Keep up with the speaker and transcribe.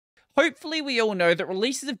Hopefully we all know that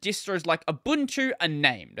releases of distros like Ubuntu are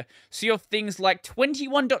named, so you have things like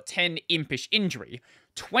 21.10 Impish Injury,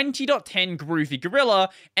 20.10 Groovy Gorilla,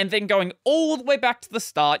 and then going all the way back to the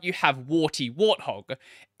start, you have Warty Warthog.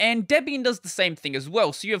 And Debian does the same thing as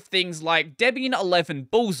well, so you have things like Debian 11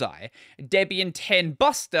 Bullseye, Debian 10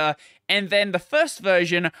 Buster, and then the first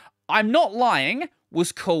version, I'm not lying,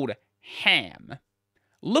 was called Ham.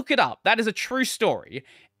 Look it up, that is a true story.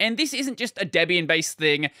 And this isn't just a Debian-based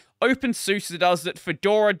thing, OpenSUSE does it,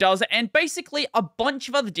 Fedora does it, and basically a bunch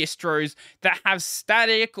of other distros that have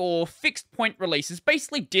static or fixed point releases,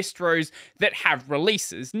 basically distros that have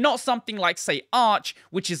releases, not something like, say, Arch,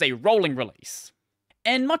 which is a rolling release.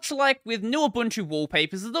 And much like with new Ubuntu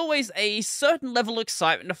wallpapers, there's always a certain level of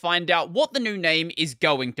excitement to find out what the new name is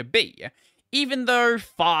going to be. Even though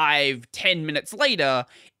 5-10 minutes later,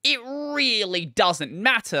 it really doesn't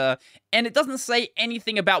matter, and it doesn't say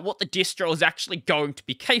anything about what the distro is actually going to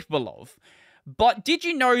be capable of. But did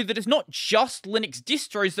you know that it's not just Linux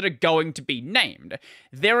distros that are going to be named?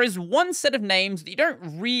 There is one set of names that you don't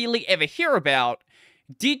really ever hear about.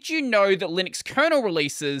 Did you know that Linux kernel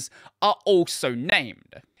releases are also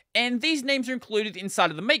named? And these names are included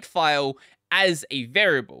inside of the makefile as a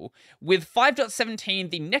variable, with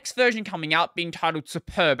 5.17, the next version coming out being titled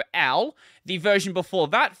Superb Owl, the version before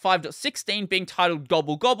that, 5.16, being titled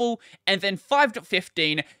Gobble Gobble, and then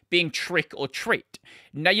 5.15 being Trick or Treat.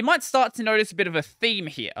 Now, you might start to notice a bit of a theme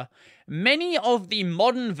here. Many of the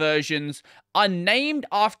modern versions are named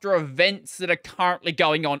after events that are currently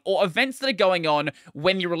going on, or events that are going on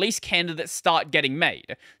when the release candidates start getting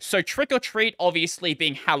made. So Trick or Treat obviously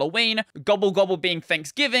being Halloween, Gobble Gobble being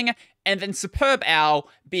Thanksgiving, and then Superb Owl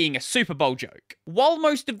being a Super Bowl joke. While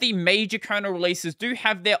most of the major kernel releases do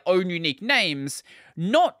have their own unique names,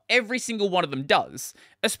 not every single one of them does.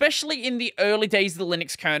 Especially in the early days of the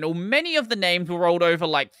Linux kernel, many of the names were rolled over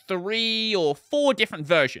like 3 or 4 different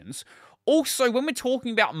versions. Also, when we're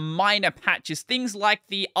talking about minor patches, things like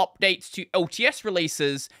the updates to LTS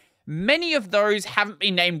releases, many of those haven't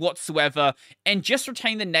been named whatsoever and just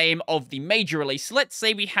retain the name of the major release. Let's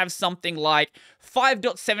say we have something like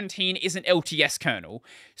 5.17 is an LTS kernel.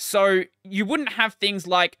 So you wouldn't have things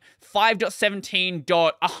like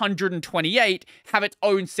 5.17.128 have its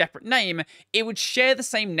own separate name. It would share the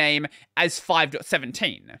same name as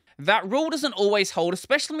 5.17. That rule doesn't always hold,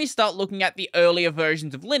 especially when you start looking at the earlier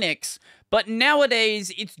versions of Linux, but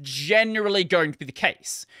nowadays it's generally going to be the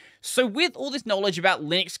case. So with all this knowledge about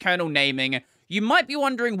Linux kernel naming, you might be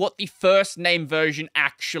wondering what the first name version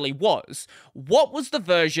actually was. What was the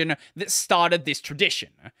version that started this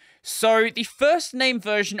tradition? So the first name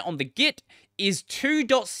version on the Git is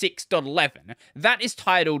 2.6.11. That is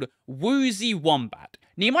titled Woozy Wombat.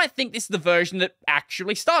 Now you might think this is the version that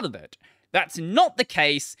actually started it. That's not the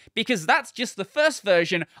case, because that's just the first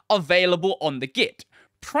version available on the Git.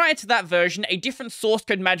 Prior to that version, a different source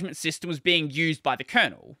code management system was being used by the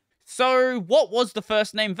kernel. So what was the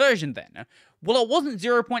first name version then? Well, it wasn't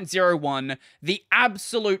 0.01, the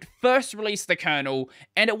absolute first release of the kernel,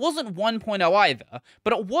 and it wasn't 1.0 either,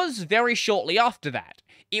 but it was very shortly after that.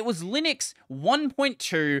 It was Linux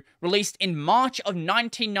 1.2, released in March of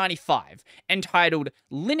 1995, entitled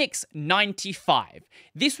Linux 95.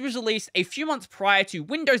 This was released a few months prior to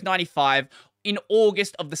Windows 95 in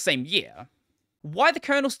August of the same year. Why the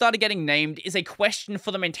kernel started getting named is a question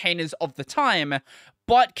for the maintainers of the time,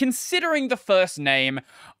 but considering the first name,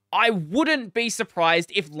 I wouldn't be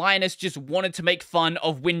surprised if Linus just wanted to make fun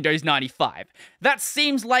of Windows 95. That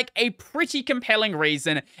seems like a pretty compelling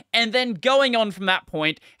reason, and then going on from that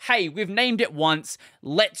point, hey, we've named it once,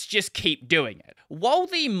 let's just keep doing it. While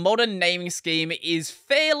the modern naming scheme is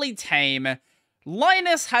fairly tame,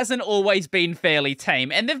 Linus hasn't always been fairly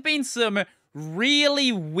tame, and there've been some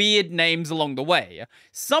really weird names along the way.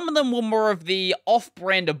 Some of them were more of the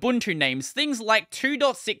off-brand Ubuntu names, things like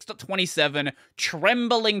 2.6.27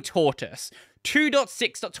 Trembling Tortoise,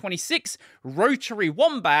 2.6.26 Rotary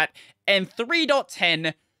Wombat, and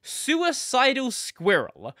 3.10 Suicidal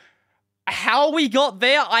Squirrel. How we got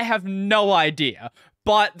there, I have no idea,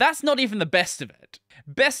 but that's not even the best of it.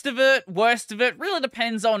 Best of it, worst of it, really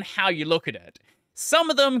depends on how you look at it. Some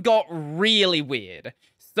of them got really weird.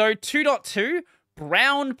 So 2.2,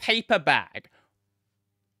 Brown Paper Bag.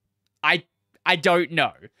 I don't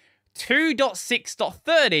know.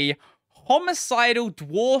 2.6.30, Homicidal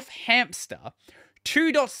Dwarf Hamster.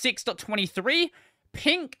 2.6.23,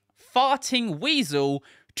 Pink Farting Weasel.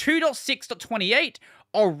 2.6.28,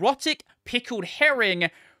 Erotic Pickled Herring.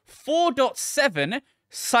 4.7,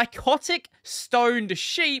 Psychotic Stoned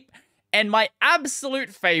Sheep. And my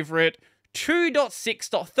absolute favorite,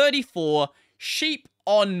 2.6.34, Sheep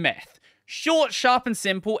on Meth. Short, sharp, and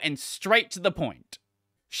simple, and straight to the point.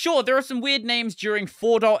 Sure, there are some weird names during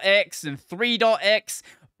 4.x and 3.x,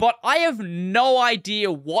 but I have no idea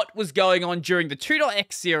what was going on during the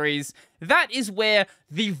 2.x series. That is where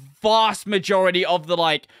the vast majority of the,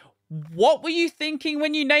 like, what were you thinking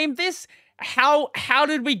when you named this? How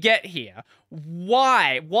did we get here?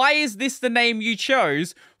 Why? Why is this the name you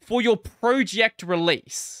chose for your project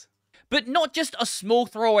release? But not just a small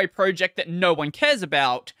throwaway project that no one cares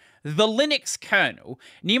about, the Linux kernel.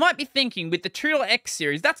 Now you might be thinking, with the 2.x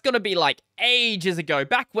series, that's gotta be like ages ago,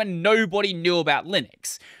 back when nobody knew about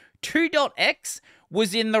Linux. 2.x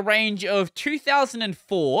was in the range of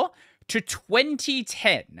 2004 to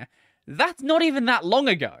 2010. That's not even that long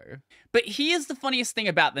ago. But here's the funniest thing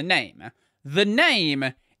about the name. The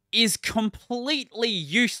name is completely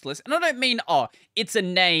useless. And I don't mean, oh, it's a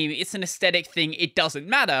name, it's an aesthetic thing, it doesn't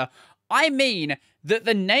matter. I mean that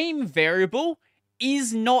the name variable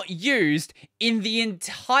is not used in the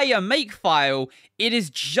entire makefile. It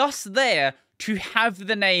is just there to have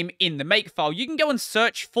the name in the makefile. You can go and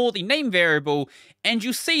search for the name variable, and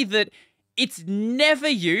you'll see that it's never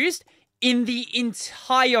used in the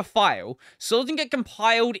entire file. So it doesn't get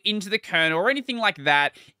compiled into the kernel or anything like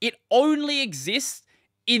that. It only exists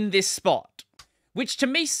in this spot, which to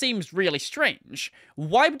me seems really strange.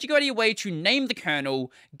 Why would you go out of your way to name the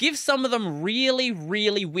kernel, give some of them really,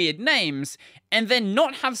 really weird names, and then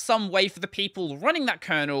not have some way for the people running that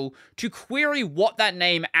kernel to query what that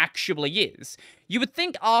name actually is? You would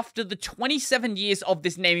think after the 27 years of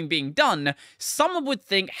this naming being done, someone would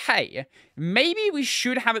think, hey, maybe we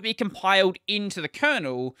should have it be compiled into the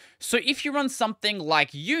kernel, so if you run something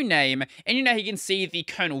like uname, and you know you can see the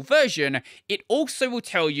kernel version, it also will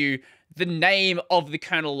tell you the name of the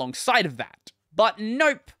kernel alongside of that. But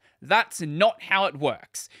nope, that's not how it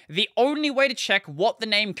works. The only way to check what the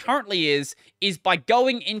name currently is by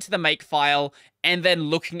going into the makefile and then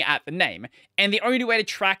looking at the name. And the only way to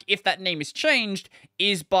track if that name is changed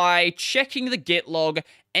is by checking the git log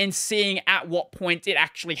and seeing at what point it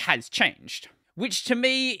actually has changed. Which to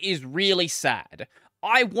me is really sad.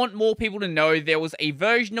 I want more people to know there was a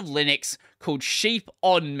version of Linux called Sheep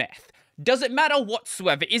on Meth. Does it matter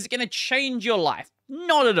whatsoever? Is it going to change your life?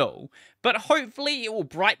 Not at all. But hopefully it will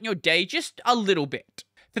brighten your day just a little bit.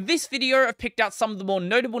 For this video, I've picked out some of the more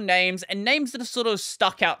notable names and names that have sort of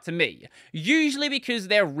stuck out to me. Usually because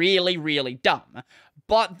they're really, really dumb.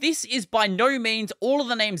 But this is by no means all of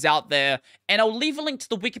the names out there, and I'll leave a link to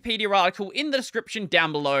the Wikipedia article in the description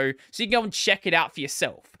down below so you can go and check it out for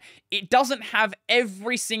yourself. It doesn't have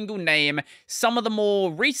every single name. Some of the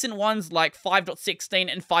more recent ones like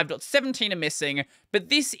 5.16 and 5.17 are missing, but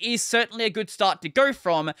this is certainly a good start to go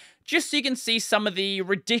from, just so you can see some of the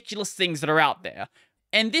ridiculous things that are out there.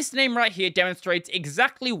 And this name right here demonstrates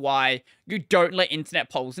exactly why you don't let internet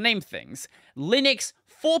polls name things. Linux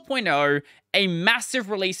 4.0, a massive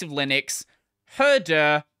release of Linux.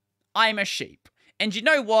 Herder, I'm a sheep. And you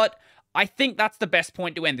know what? I think that's the best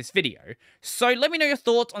point to end this video. So let me know your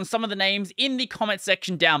thoughts on some of the names in the comment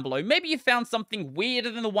section down below. Maybe you found something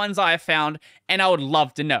weirder than the ones I have found, and I would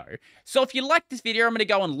love to know. So if you like this video, I'm going to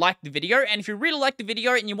go and like the video, and if you really like the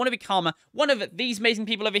video and you want to become one of these amazing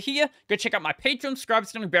people over here, go check out my Patreon, subscribe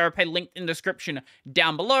to Bear Pay, linked in the description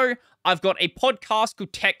down below. I've got a podcast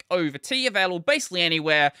called Tech Over Tea, available basically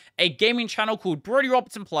anywhere, a gaming channel called Brodie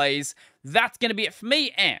Robertson Plays. That's going to be it for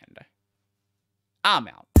me, and I'm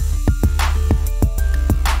out.